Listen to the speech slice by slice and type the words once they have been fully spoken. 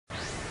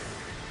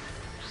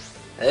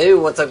Hey,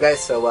 what's up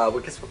guys? So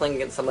we're playing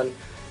against someone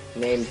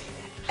named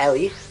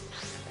Ellie,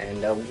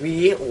 and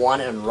we won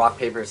in rock,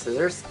 paper,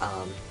 scissors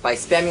by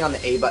spamming on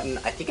the A button.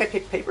 I think I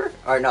picked paper,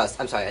 or no,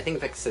 I'm sorry, I think I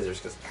picked scissors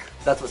because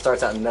that's what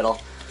starts out in the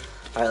middle.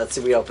 Alright, let's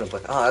see what we open up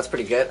with. Oh, that's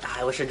pretty good.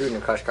 I wish I drew in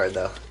your crush card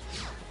though.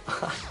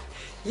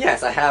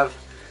 Yes, I have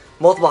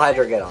multiple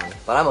Hydrogeddon,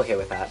 but I'm okay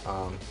with that.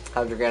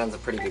 Hydrogeddon's a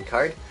pretty good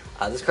card.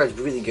 This card's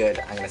really good.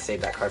 I'm going to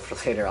save that card for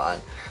later on.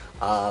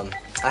 I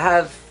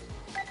have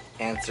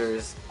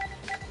answers.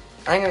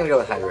 I think I'm going to go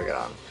with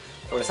Hydrogeddon. So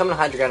we're going to summon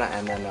Hydrogeddon,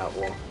 and then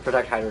we'll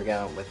protect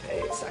Hydrogeddon with a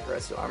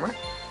Sakuretsu armor.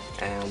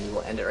 And we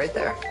will end it right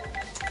there.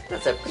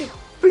 That's a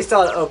pretty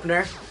solid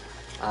opener.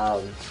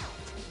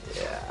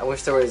 Yeah, I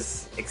wish there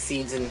was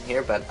Exceeds in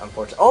here, but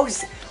unfortunately... Oh,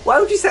 why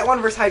would you set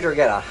one versus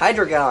Hydrogeddon?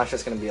 Hydrogeddon is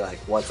just going to be like,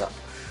 what's up?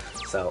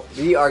 So,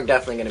 we are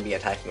definitely going to be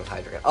attacking with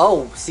Hydrogeddon.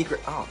 Oh,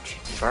 secret... Oh,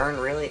 burn,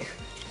 really?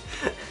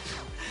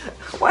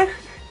 What?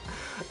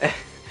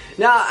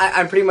 No,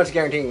 I'm pretty much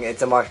guaranteeing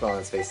it's a marshmallow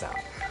in Space Town.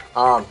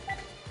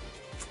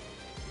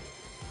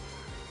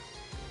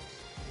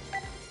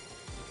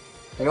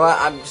 You know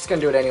what? I'm just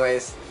gonna do it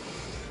anyways.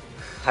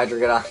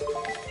 Hydrogeddon.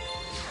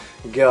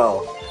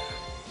 Go.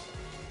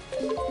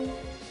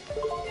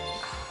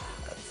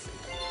 Let's see.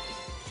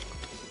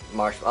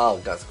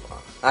 Oh, Dusk.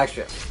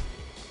 Actually, I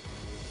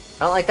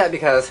don't like that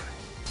because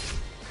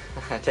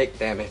I take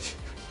damage.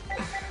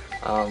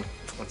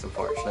 That's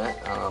unfortunate.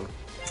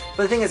 But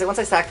the thing is that once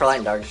I sack for Light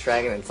and Darkest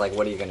Dragon, it's like,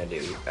 what are you gonna do?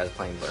 You guys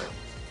playing Burn.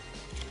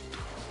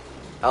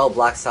 Oh,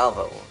 Black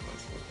Salvo.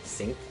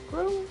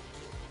 Synchro?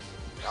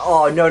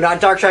 Oh, no,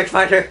 not Dark Strike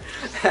Fighter.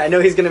 I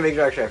know he's gonna make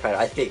Dark Strike Fighter.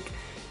 I think.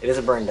 It is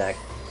a burn deck.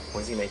 What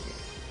is he making?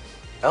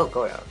 Oh,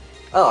 go out.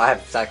 Oh, I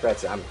have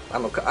Sakuretsu.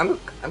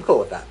 I'm cool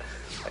with that.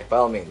 Like, by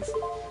all means.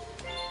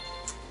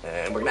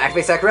 And we're gonna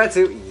activate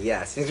Sakuretsu.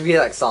 Yes. He's gonna be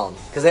like Solemn.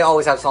 Because they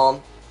always have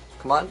Solemn.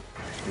 Come on.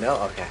 No?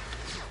 Okay.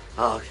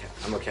 Oh, okay.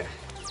 I'm okay.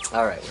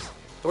 Alright.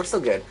 So we're still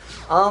good.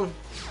 I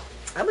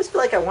always feel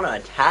like I want to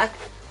attack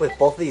with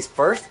both of these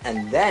first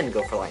and then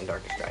go for Light and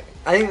Darkest Dragon.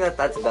 I think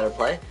that's a better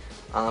play.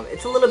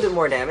 It's a little bit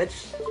more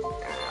damage.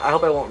 I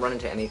hope I won't run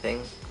into anything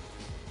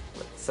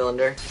with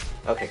Cylinder.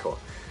 Okay, cool.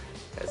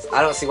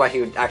 I don't see why he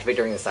would activate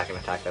during the second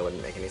attack. That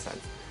wouldn't make any sense.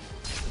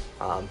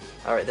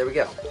 Alright, there we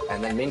go.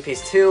 And then main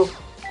phase 2,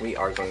 we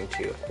are going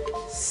to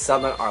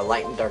summon our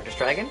Light and Darkest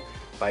Dragon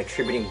by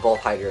attributing both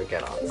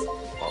Hydrogeddons.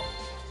 Well,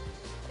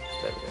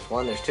 there's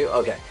one, there's two.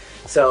 Okay.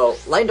 So,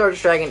 Light and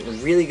Darkest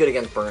Dragon, really good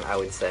against Burn, I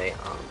would say.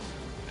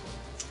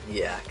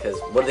 Yeah, because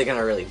what are they going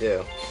to really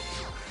do?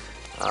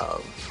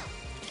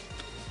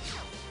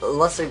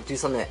 Unless they do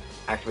something that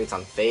activates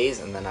on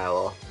phase, and then I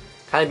will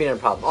kind of be in a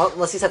problem. Oh,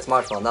 unless he sets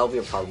Marshmallow, and that will be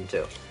a problem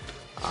too.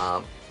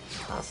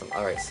 Awesome.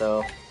 Alright,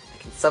 so I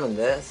can summon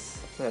this.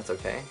 I think that's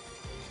okay.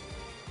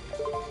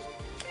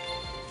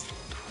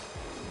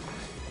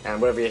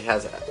 And whatever he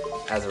has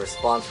as a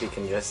response, we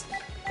can just...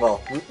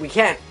 Well, we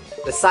can't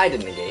decide to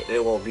negate.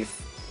 We'll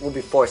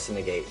be forced to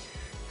negate.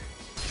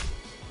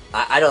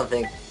 I don't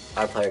think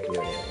our player can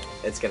do anything.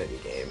 It's gonna be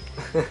game.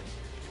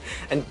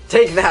 And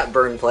take that,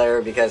 Burn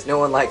player, because no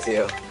one likes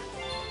you.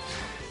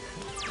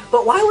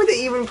 But why would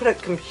they even put a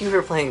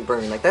computer playing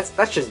Burn? Like,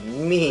 that's just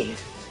mean.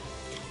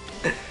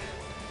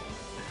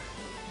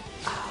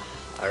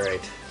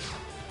 Alright.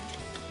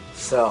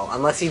 So,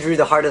 unless he drew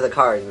the heart of the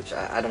cards, which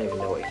I don't even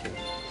know what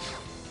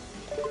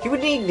he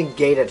would need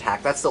negate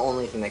attack. That's the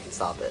only thing that can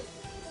stop it.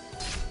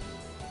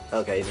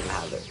 Okay, he didn't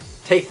have it.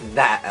 Take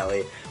that,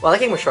 Ellie. Well, that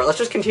game was short. Let's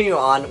just continue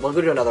on. We'll go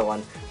to another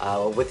one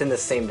within the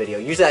same video.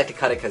 Usually I like to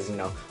cut it because, you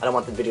know, I don't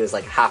want the videos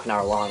like half an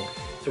hour long.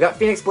 So we got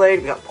Phoenix Blade.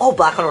 We got, oh,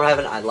 Black Hunter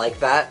Heaven. I like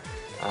that.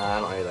 I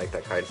don't really like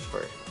that card just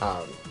for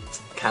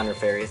counter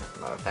fairies.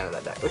 I'm not a fan of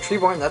that deck. But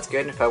Treeborn, that's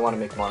good if I want to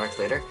make Monarchs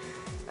later.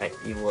 Alright,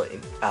 Evil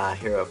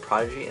Hero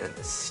Prodigy and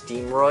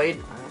Steamroid.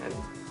 I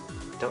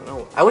don't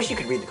know. I wish you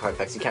could read the card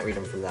effects. You can't read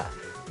them from that.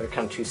 They're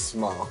kind of too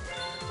small.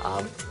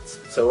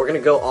 So we're gonna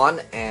go on,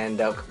 and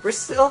we're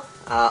still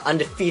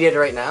undefeated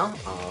right now.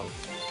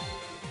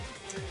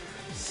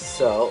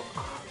 So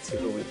let's see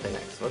who we play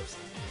next. Whoops,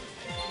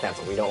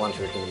 cancel. We don't want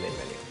to return the main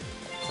menu.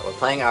 So we're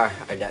playing our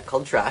deck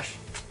called Trash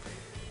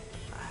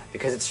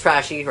because it's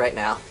trashy right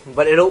now,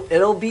 but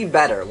it'll be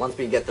better once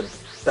we get the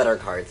better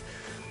cards.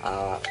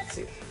 Let's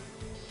see,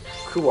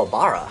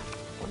 Kuwabara. I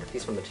wonder if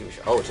he's from the TV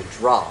show. Oh, it's a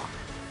draw.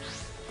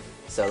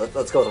 So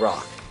let's go with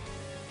Rock.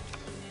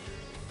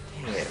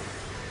 Dang it.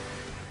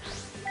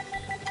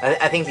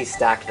 I think he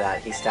stacked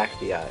that. He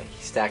stacked me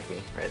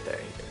right there.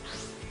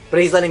 But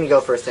he's letting me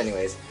go first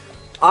anyways.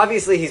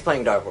 Obviously he's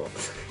playing Dark World.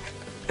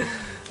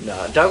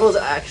 No, Dark World's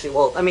actually,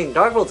 well, I mean,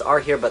 Dark Worlds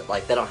are here, but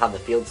like they don't have the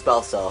field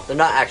spell, so they're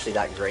not actually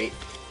that great.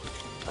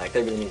 Like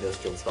they really need those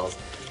field spells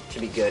to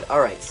be good.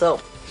 Alright,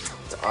 so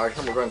it's our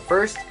turn. We're going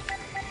first.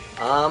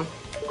 I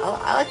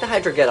like the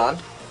Hydrogeddon.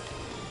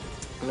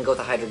 I'm gonna go with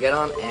the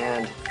Hydrogeddon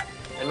and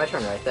my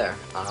turn right there.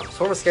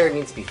 Swarm of Scared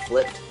needs to be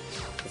flipped.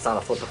 It's not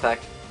a flip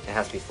effect. It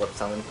has to be flip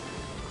summoned.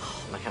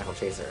 Oh, Mechanical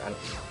Chaser.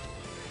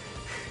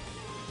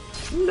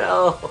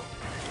 No!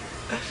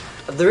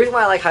 The reason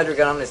why I like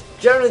Hydrogeddon is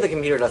generally the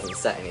computer doesn't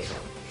set anything.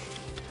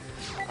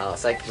 Oh,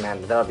 Psychic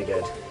Commander, that'll be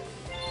good.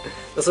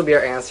 This will be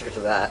our answer to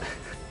that.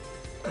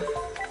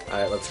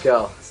 Alright, let's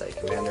go. Psychic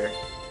Commander.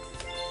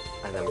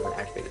 And then we're going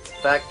to activate its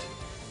effect.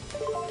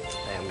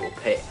 And we'll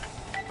pay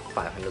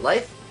 500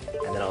 life.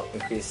 And then I'll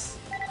increase,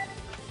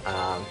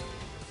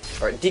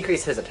 or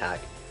decrease his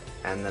attack.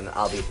 And then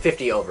I'll be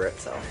 50 over it,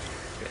 so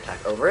we can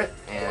attack over it.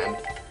 And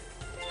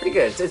it's pretty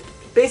good. It's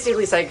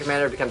basically Psychic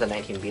Commander becomes a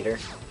 19 beater.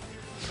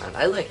 And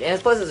I like it. And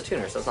it's plus as a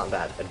tuner, so it's not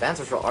bad.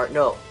 Advanced Virtual Art,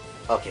 no.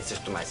 Okay, it's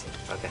just Demising.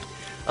 Okay.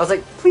 I was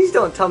like, please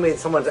don't tell me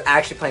someone's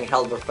actually playing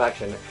Hell to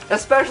Perfection,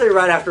 especially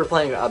right after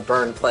playing a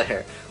burn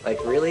player. Like,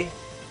 really?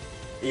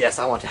 Yes,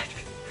 I want to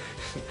activate.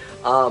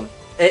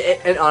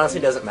 It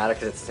honestly doesn't matter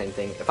because it's the same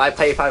thing. If I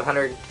pay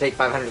 500 to take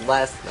 500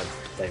 less, that's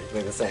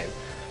technically the same.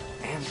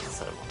 And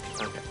son of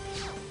a... Okay.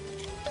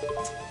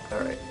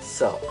 Alright,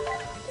 so...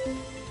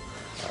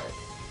 Alright.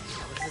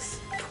 What is this?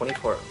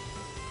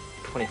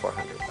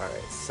 2400.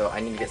 Alright, so I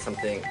need to get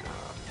something... that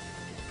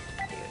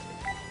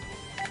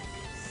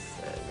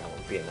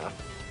won't be enough.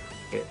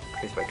 Get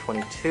increased by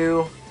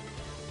 22.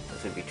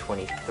 This would be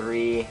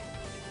 23. I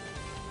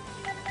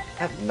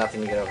have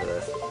nothing to get over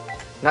this.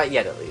 Not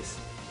yet, at least.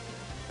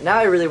 Now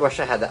I really wish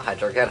I had that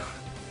Hydro Ghetto.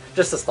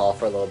 Just to stall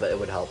for a little bit, it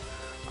would help.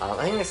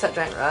 I think I set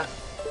Giant Rat.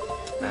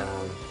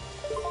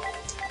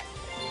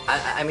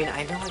 I mean,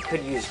 I know I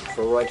could use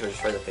Froroid to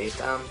destroy the face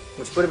down,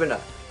 which would have been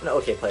an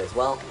okay play as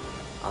well.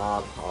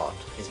 Oh,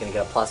 he's gonna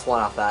get a +1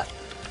 off that.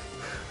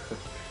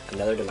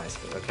 Another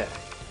Demising, okay.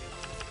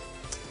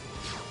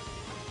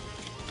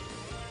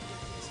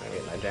 So I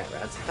get my Giant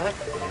Rat's back,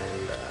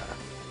 and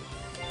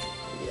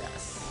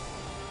yes.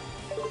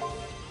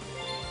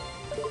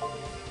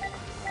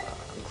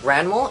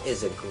 Grand Mole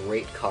is a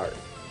great card.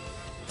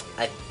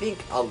 I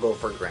think I'll go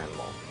for Grand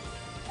Mole.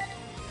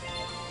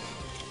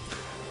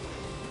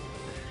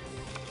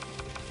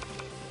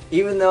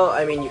 Even though,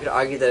 I mean, you could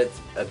argue that it's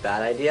a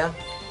bad idea.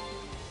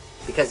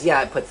 Because,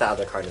 yeah, it puts that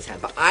other card in his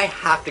hand. But I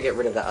have to get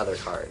rid of that other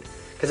card.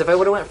 Because if I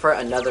would have went for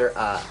another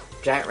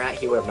Giant Rat,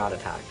 he would have not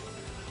attacked.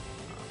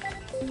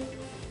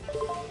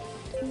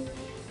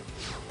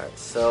 Alright,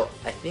 so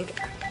I think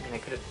I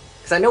could have...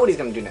 Because I know what he's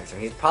going to do next turn.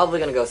 He's probably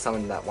going to go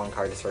summon that one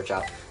card to search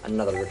out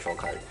another ritual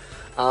card.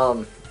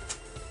 I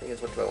guess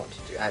what do I want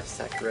to do? I have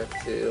Sakura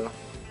too.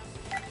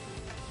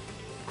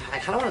 I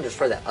kind of want to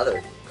destroy that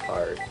other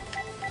card.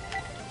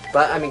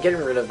 But, I mean,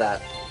 getting rid of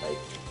that, like,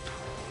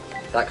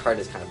 that card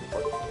is kind of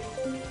important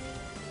for me.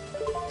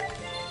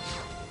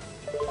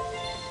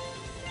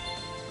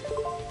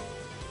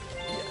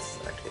 Yes,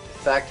 activate the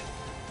effect.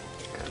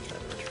 And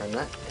then return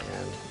that.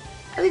 And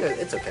I think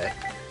it's okay.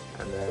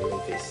 And then in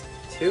phase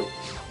 2,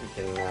 we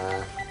can,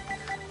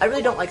 I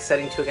really don't like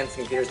setting 2 against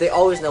the computers. They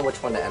always know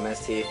which one to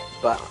MST,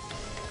 but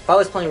if I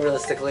was playing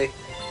realistically,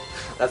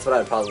 that's what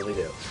I'd probably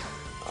do.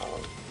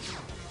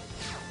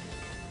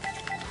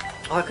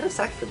 Oh, I could have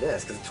sacked for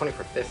this, because it's 20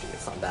 for 50,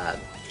 it's not bad.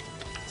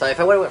 So if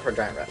I would have went for a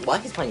Giant Rat, while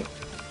he's playing...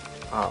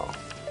 Oh.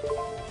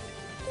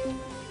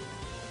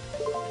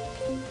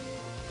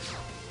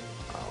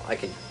 Oh, I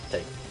could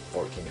take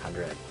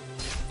 1400.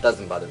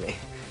 Doesn't bother me.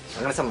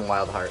 I'm gonna summon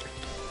Wild Heart.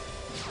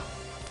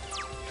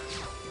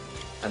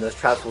 And those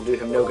traps will do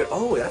him no good.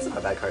 Oh, that's not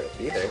a bad card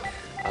either.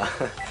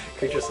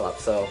 Creature swap,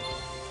 so...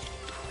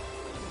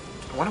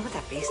 I wonder what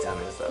that face down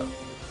is, though.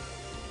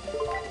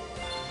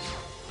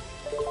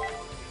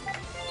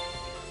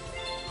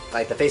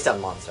 Like, the face down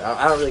monster.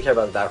 I don't really care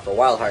about the battle for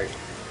Wild Heart.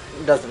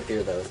 Doesn't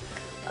fear those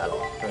at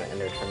all. I'm gonna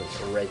end their turn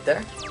right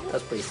there.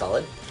 That's pretty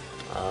solid.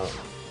 I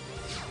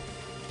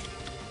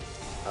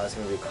was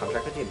gonna do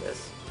Contract with the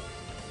Abyss.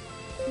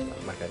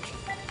 Oh my gosh.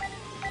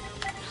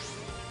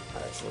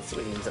 Alright, so let's see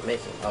what he ends up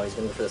making. Oh, he's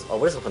gonna go for this. Oh,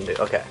 what does this one do?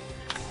 Okay.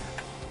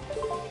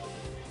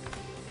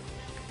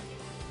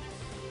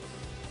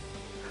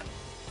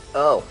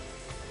 Oh.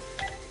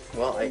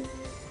 Well, I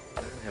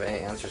don't have any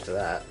answers to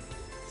that.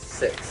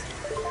 6.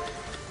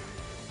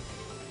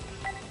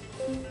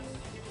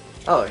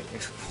 Oh.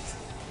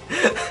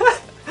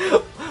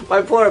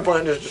 My poor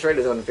opponent just destroyed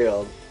his own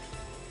field.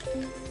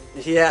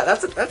 Yeah,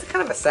 that's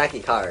kind of a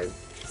sacky card.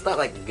 It's not,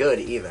 like, good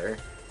either,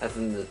 at the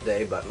end of the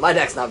day, but my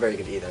deck's not very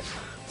good either.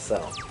 So.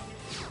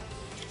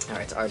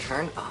 Alright, it's our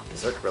turn. Oh,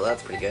 Berserk Gorilla,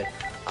 that's pretty good.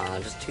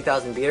 Just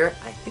 2000 beater.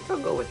 I think I'll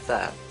go with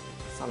that.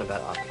 It's not a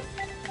bad option.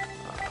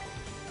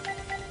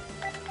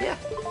 Yeah,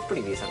 it's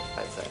pretty decent,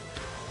 I'd say.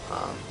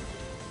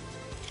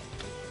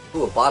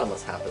 Ooh, a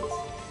Bottomless happens.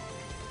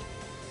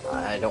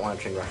 I don't want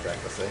to train Rush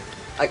recklessly.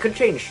 I could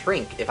train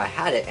Shrink if I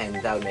had it, and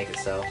that would make it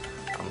so.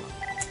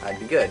 I'd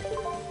be good.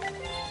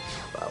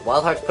 But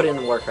Wild Heart's putting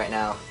in work right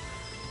now.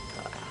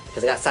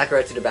 Because I got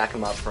Sakuretsu to back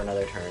him up for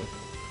another turn.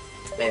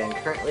 And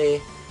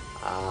currently,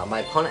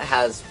 my opponent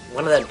has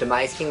one of the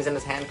Demise Kings in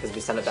his hand, because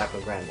we sent it back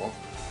with Grand Mole.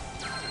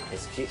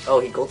 Oh,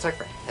 he Gold Strike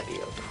for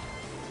Heavy Oak.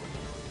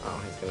 Oh,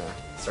 he's gonna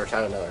search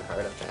out another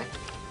card, okay.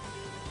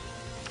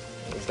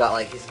 He's got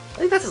like, I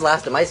think that's his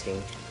last Demise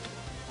King.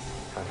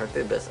 Contract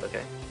the Abyss,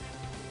 okay.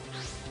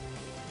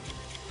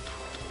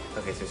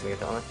 Okay, so he's gonna get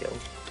that on the field.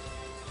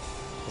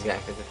 He's gonna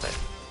activate the effect.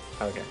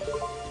 Okay.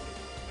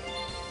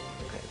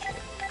 Okay,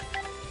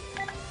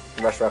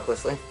 Rush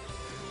recklessly.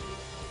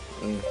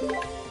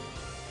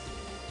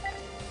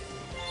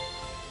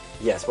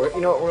 Yes, we're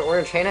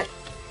gonna chain it.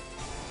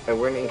 And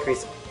we're gonna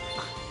increase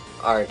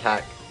our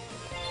attack.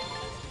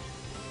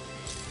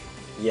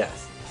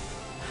 Yes.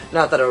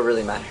 Not that it would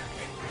really matter.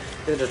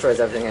 It destroys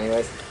everything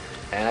anyways.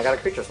 And I got a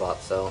creature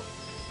swap, so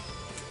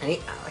I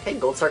had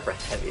Gold Sark for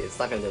heavy. It's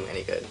not gonna do him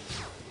any good.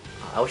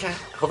 I wish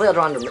hopefully I'll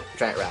draw into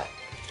Giant Rat.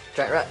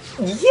 Giant Rat.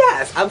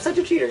 Yes! I'm such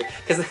a cheater.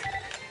 Because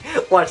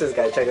watch this,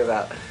 guys. Check this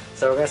out.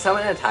 So we're gonna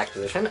summon an attack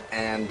position,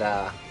 and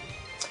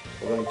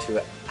we're going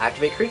to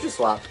activate creature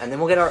swap, and then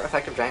we'll get our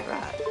effective Giant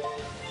Rat.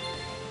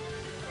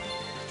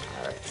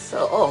 Alright,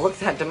 so look at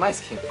that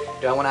Demise King.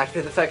 Do I want to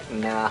activate the effect?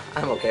 Nah,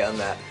 I'm okay on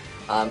that.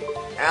 I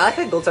like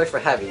that Gold Sarks for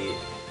heavy.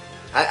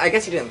 I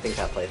guess you didn't think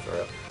that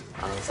playthrough.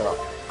 So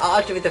I'll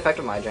activate the effect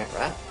of my Giant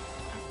Rat.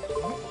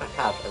 What do I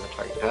have as a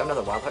target? Do I have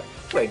another wild card?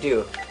 Oh, I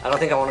do. I don't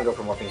think I want to go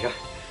for Morphing Jar.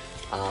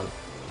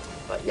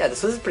 But yeah,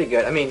 this is pretty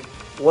good. I mean,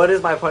 what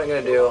is my opponent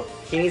going to do?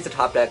 He needs to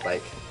top deck,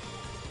 like,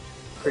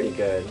 pretty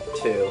good,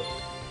 too.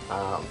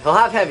 He'll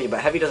have heavy,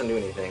 but heavy doesn't do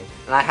anything.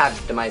 And I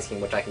have Demise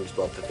King, which I can just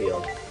blow up the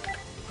field.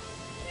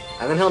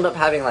 And then he'll end up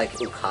having, like,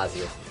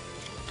 Kazi.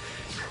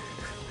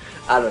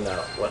 I don't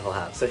know what he'll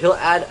have. So he'll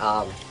add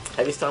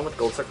Heavy Stone with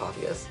Gold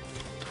Sarcophagus.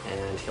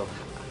 And he'll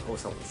have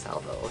something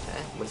Salvo,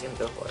 okay? What's he gonna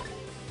go for?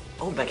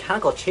 Oh,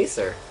 Mechanical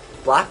Chaser.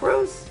 Black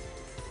Rose?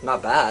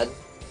 Not bad.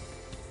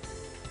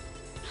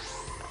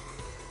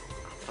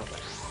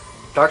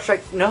 Dark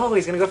Strike? No,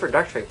 he's gonna go for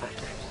Dark Strike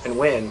and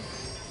win.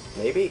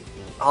 Maybe?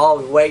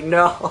 Oh, wait,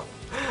 no!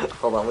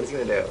 Hold on, what is he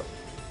gonna do?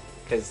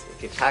 Because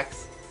if he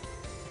attacks...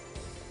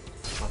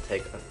 I'll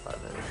take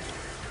 11.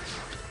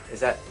 Is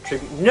that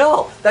tribute?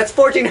 No! That's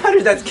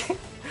 1400! That's...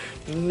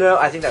 No,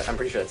 I'm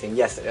pretty sure that's game.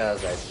 Yes, that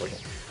was right, it's 14.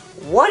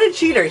 What a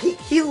cheater!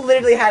 He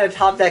literally had to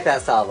top deck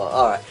that salvo.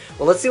 Alright,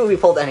 well, let's see what we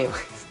pulled anyways.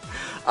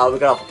 We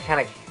got a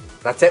Volcanic.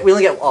 That's it. We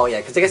only get... Oh, yeah,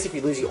 because I guess if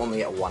you lose, you only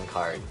get one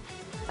card.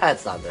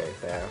 That's not very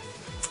fair.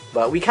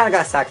 But we kind of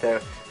got sacked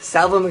there.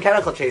 Salvo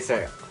Mechanical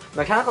Chaser.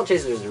 Mechanical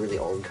Chaser is a really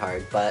old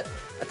card, but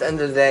at the end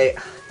of the day,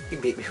 he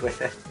beat me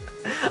with it.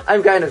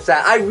 I'm kind of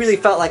sad. I really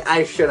felt like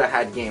I should have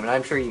had game, and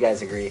I'm sure you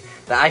guys agree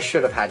that I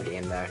should have had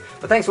game there.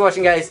 But thanks for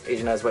watching, guys.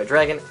 Agent White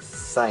Dragon,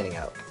 signing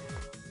out.